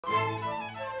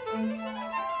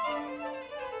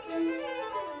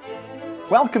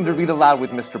Welcome to Read Aloud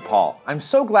with Mr. Paul. I'm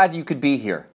so glad you could be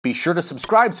here. Be sure to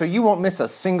subscribe so you won't miss a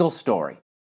single story.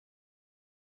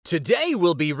 Today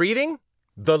we'll be reading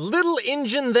The Little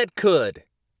Engine That Could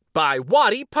by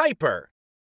Watty Piper,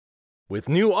 with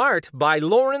new art by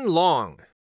Loren Long.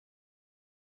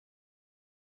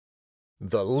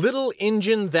 The Little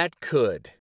Engine That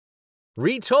Could,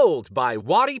 retold by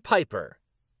Watty Piper,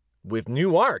 with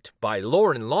new art by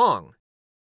Loren Long.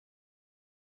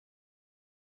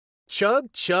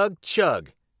 Chug, chug,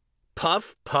 chug.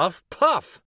 Puff, puff,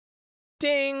 puff.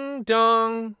 Ding,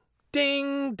 dong,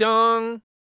 ding, dong.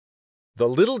 The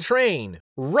little train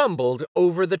rumbled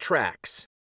over the tracks.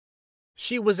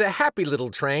 She was a happy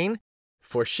little train,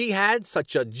 for she had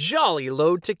such a jolly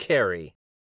load to carry.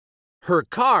 Her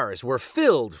cars were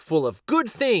filled full of good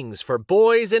things for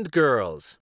boys and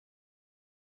girls.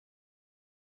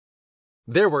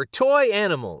 There were toy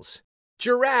animals,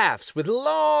 giraffes with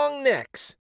long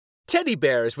necks, teddy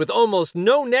bears with almost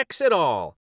no necks at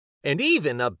all, and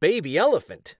even a baby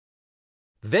elephant.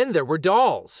 Then there were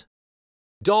dolls.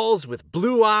 Dolls with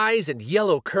blue eyes and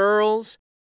yellow curls.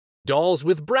 Dolls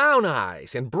with brown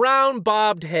eyes and brown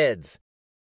bobbed heads.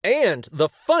 And the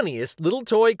funniest little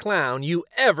toy clown you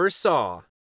ever saw.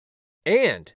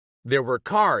 And there were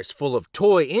cars full of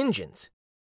toy engines,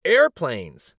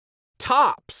 airplanes,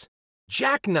 tops,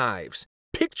 jackknives,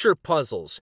 picture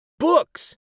puzzles,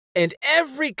 books, and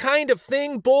every kind of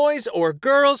thing boys or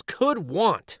girls could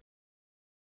want.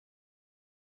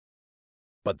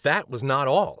 But that was not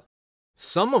all.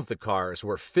 Some of the cars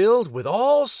were filled with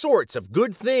all sorts of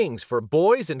good things for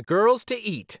boys and girls to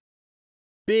eat.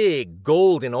 Big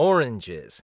golden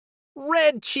oranges,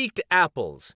 red-cheeked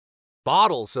apples,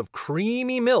 bottles of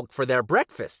creamy milk for their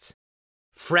breakfasts,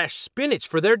 fresh spinach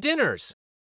for their dinners,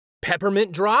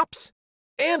 peppermint drops,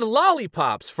 and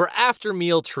lollipops for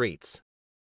after-meal treats.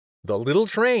 The little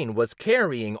train was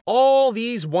carrying all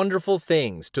these wonderful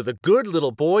things to the good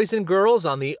little boys and girls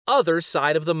on the other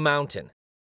side of the mountain.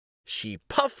 She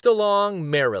puffed along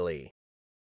merrily.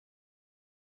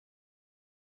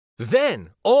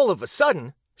 Then, all of a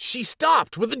sudden, she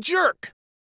stopped with a jerk.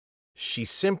 She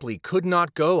simply could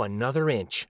not go another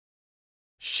inch.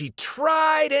 She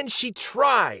tried and she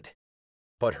tried,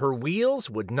 but her wheels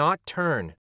would not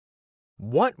turn.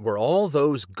 What were all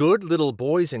those good little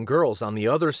boys and girls on the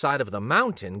other side of the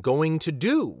mountain going to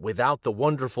do without the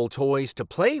wonderful toys to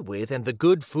play with and the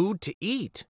good food to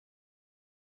eat?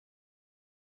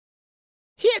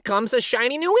 "Here comes a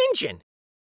shiny new engine,"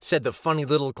 said the funny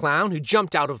little clown who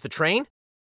jumped out of the train.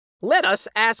 "Let us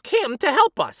ask him to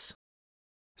help us."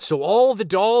 So all the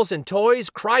dolls and toys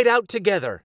cried out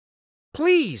together,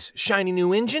 "Please, shiny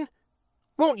new engine,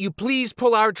 won't you please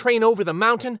pull our train over the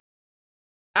mountain?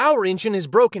 Our engine is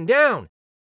broken down,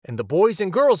 and the boys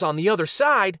and girls on the other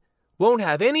side won't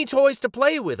have any toys to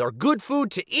play with or good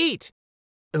food to eat,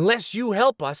 unless you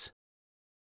help us."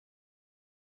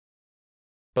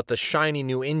 But the shiny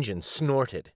new engine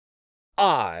snorted.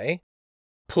 "I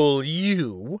pull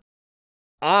you?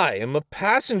 I am a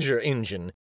passenger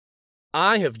engine.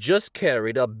 I have just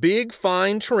carried a big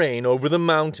fine train over the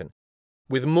mountain,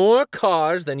 with more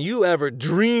cars than you ever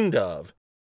dreamed of.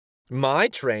 My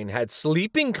train had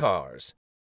sleeping cars,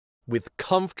 with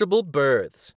comfortable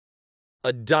berths,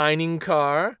 a dining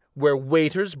car where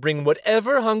waiters bring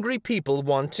whatever hungry people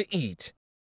want to eat,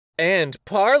 and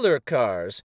parlor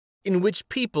cars in which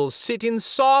people sit in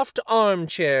soft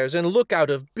armchairs and look out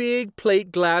of big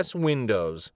plate glass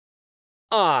windows.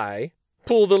 I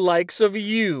pull the likes of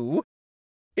you?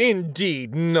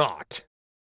 Indeed not."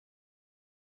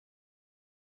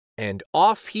 And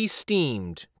off he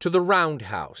steamed to the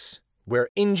roundhouse, where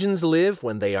engines live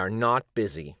when they are not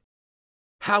busy.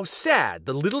 How sad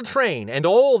the little train and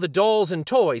all the dolls and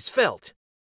toys felt.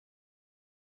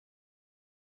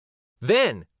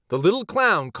 Then the little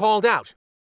clown called out,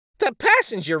 "The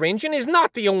passenger engine is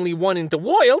not the only one in the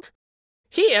world.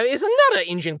 Here is another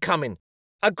engine coming,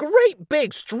 a great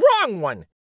big strong one.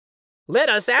 Let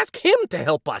us ask him to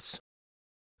help us."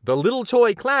 The little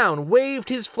toy clown waved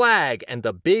his flag, and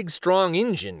the big, strong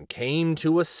engine came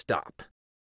to a stop.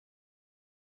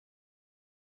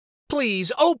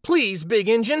 "Please, oh please, big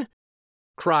engine,"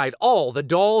 cried all the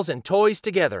dolls and toys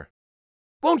together.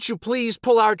 "Won't you please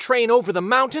pull our train over the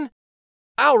mountain?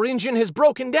 Our engine has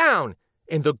broken down,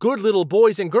 and the good little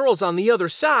boys and girls on the other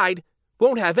side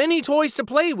won't have any toys to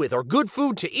play with or good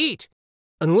food to eat,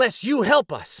 unless you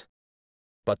help us."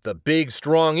 But the big,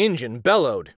 strong engine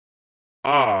bellowed,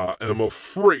 "I am a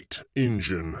freight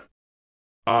engine.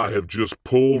 I have just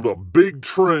pulled a big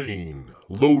train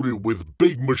loaded with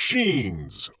big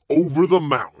machines over the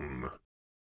mountain.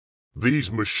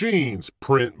 These machines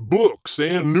print books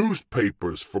and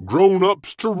newspapers for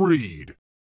grown-ups to read.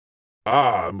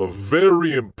 I'm a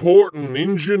very important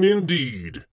engine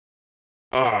indeed.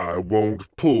 I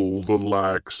won't pull the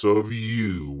likes of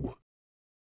you."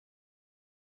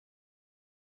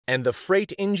 And the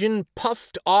freight engine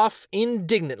puffed off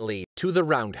indignantly to the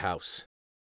roundhouse.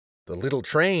 The little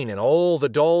train and all the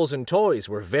dolls and toys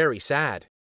were very sad.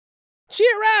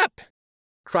 "Cheer up!"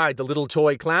 cried the little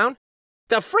toy clown.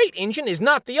 "The freight engine is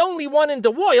not the only one in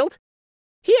the world.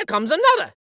 Here comes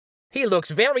another. He looks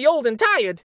very old and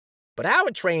tired, but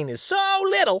our train is so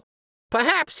little,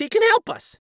 perhaps he can help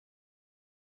us."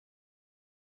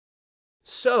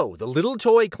 So the little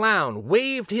toy clown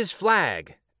waved his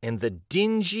flag, and the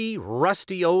dingy,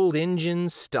 rusty old engine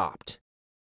stopped.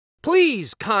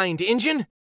 "Please, kind engine,"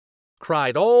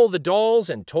 cried all the dolls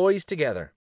and toys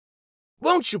together,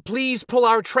 "won't you please pull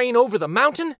our train over the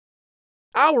mountain?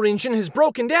 Our engine has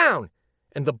broken down,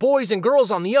 and the boys and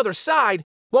girls on the other side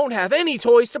won't have any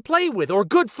toys to play with or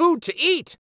good food to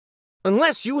eat,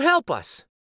 unless you help us."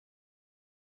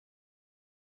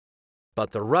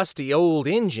 But the rusty old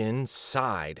engine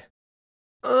sighed.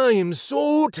 "I am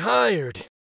so tired.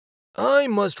 I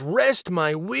must rest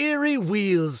my weary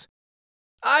wheels.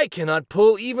 I cannot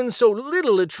pull even so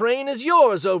little a train as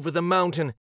yours over the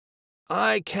mountain.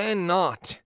 I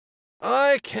cannot.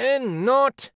 I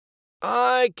cannot.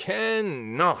 I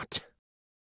cannot."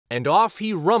 And off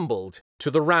he rumbled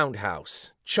to the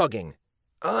roundhouse, chugging,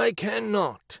 "I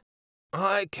cannot.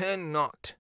 I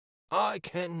cannot. I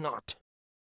cannot."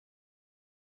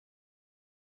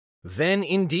 Then,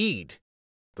 indeed,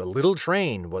 the little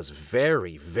train was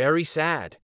very, very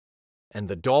sad, and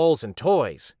the dolls and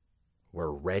toys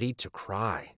were ready to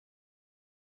cry.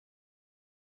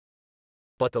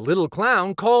 But the little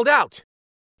clown called out,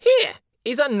 "Here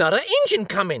is another engine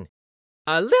coming.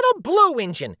 A little blue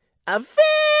engine, a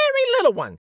very little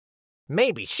one.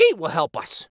 Maybe she will help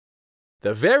us."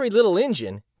 The very little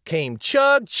engine came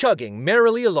chugging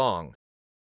merrily along.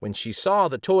 When she saw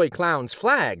the toy clown's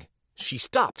flag, she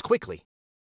stopped quickly.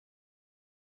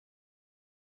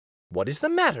 "What is the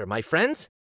matter, my friends?"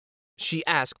 she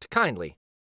asked kindly.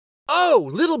 "Oh,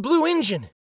 little blue engine!"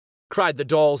 cried the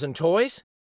dolls and toys.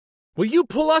 "Will you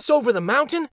pull us over the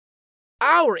mountain?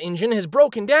 Our engine has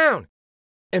broken down,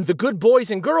 and the good boys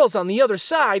and girls on the other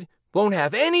side won't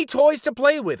have any toys to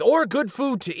play with or good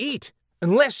food to eat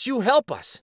unless you help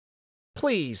us.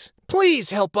 Please, please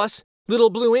help us, little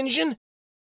blue engine."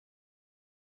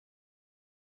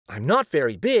 "I'm not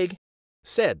very big,"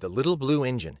 said the little blue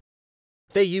engine.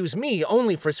 "They use me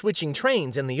only for switching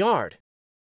trains in the yard.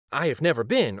 I have never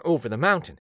been over the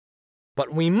mountain.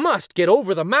 But we must get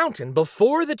over the mountain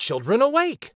before the children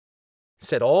awake,"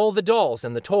 said all the dolls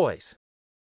and the toys.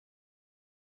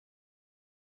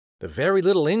 The very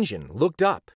little engine looked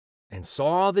up and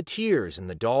saw the tears in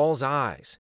the doll's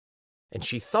eyes, and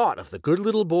she thought of the good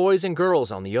little boys and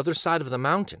girls on the other side of the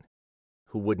mountain,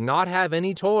 who would not have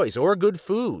any toys or good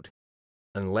food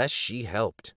unless she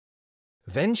helped.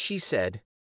 Then she said,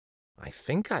 "I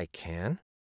think I can.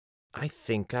 I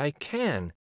think I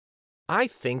can. I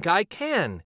think I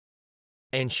can."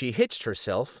 And she hitched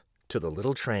herself to the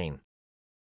little train.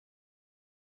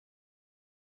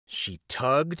 She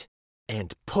tugged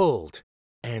and pulled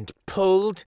and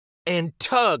pulled and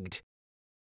tugged.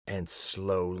 And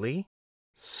slowly,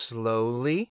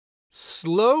 slowly,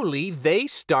 slowly they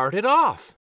started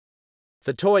off.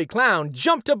 The toy clown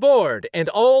jumped aboard, and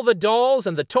all the dolls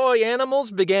and the toy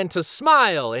animals began to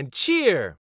smile and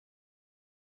cheer.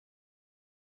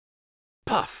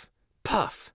 Puff,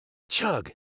 puff,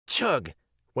 chug, chug,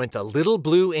 went the little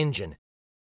blue engine.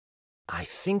 "I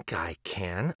think I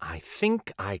can, I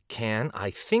think I can, I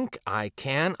think I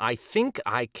can, I think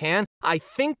I can, I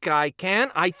think I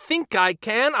can, I think I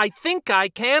can, I think I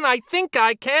can, I think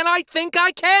I can, I think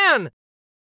I can."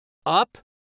 Up,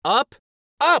 up,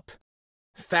 up.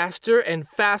 Faster and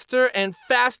faster and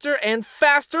faster and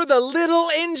faster the little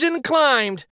engine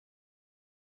climbed,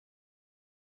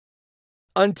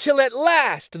 until at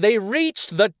last they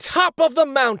reached the top of the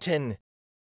mountain.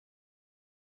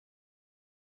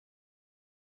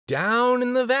 Down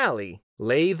in the valley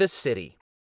lay the city.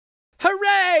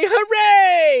 "Hooray!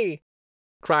 Hooray!"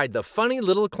 cried the funny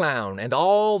little clown and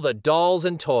all the dolls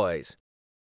and toys.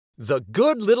 "The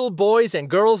good little boys and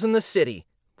girls in the city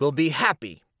will be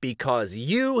happy because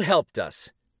you helped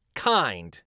us,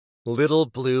 kind little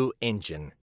blue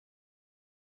engine."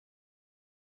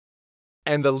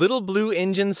 And the little blue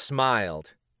engine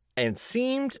smiled and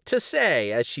seemed to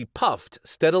say as she puffed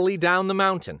steadily down the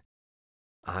mountain,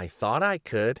 "I thought I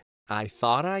could, I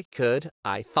thought I could.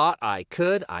 I thought I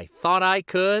could. I thought I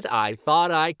could. I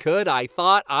thought I could. I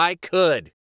thought I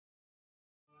could.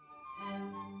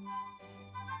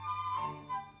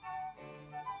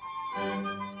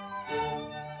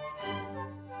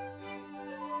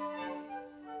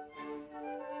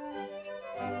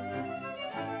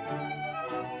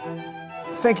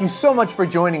 Thank you so much for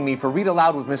joining me for Read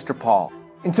Aloud with Mr. Paul.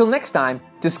 Until next time,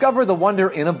 discover the wonder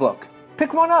in a book.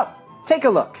 Pick one up. Take a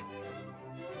look.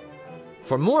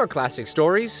 For more classic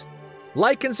stories,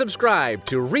 like and subscribe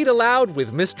to Read Aloud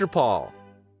with Mr. Paul.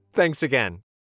 Thanks again.